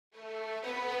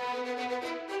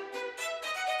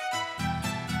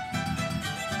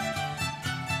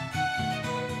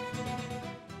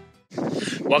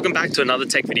Welcome back to another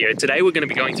tech video. Today we're going to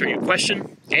be going through your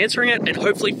question, answering it, and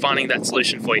hopefully finding that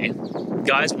solution for you.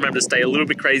 Guys, remember to stay a little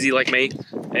bit crazy like me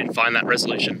and find that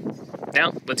resolution.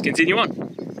 Now, let's continue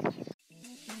on.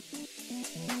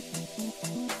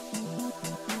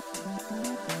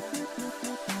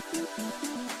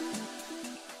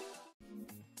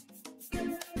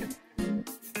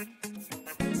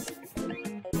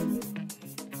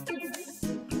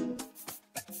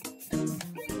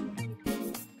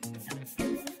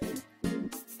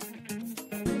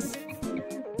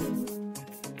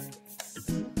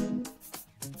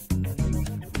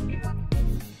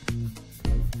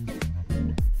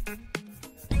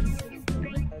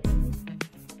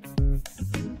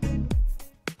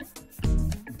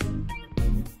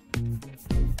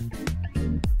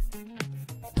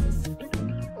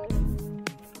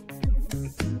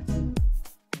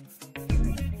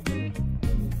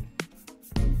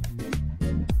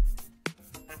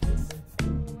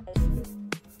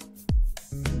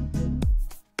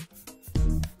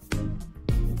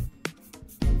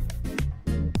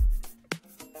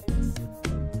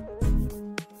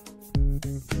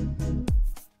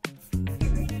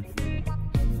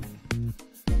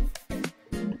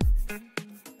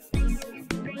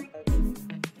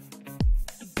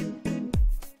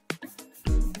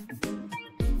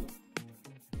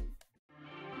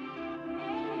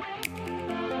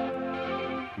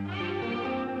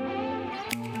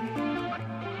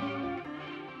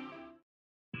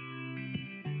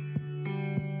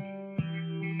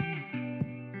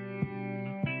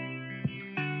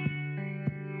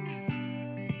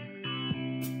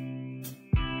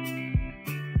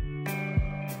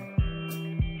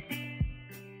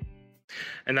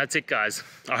 And that's it, guys.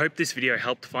 I hope this video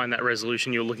helped find that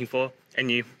resolution you were looking for and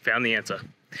you found the answer.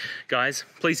 Guys,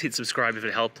 please hit subscribe if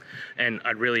it helped, and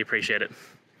I'd really appreciate it.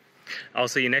 I'll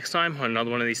see you next time on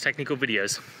another one of these technical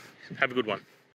videos. Have a good one.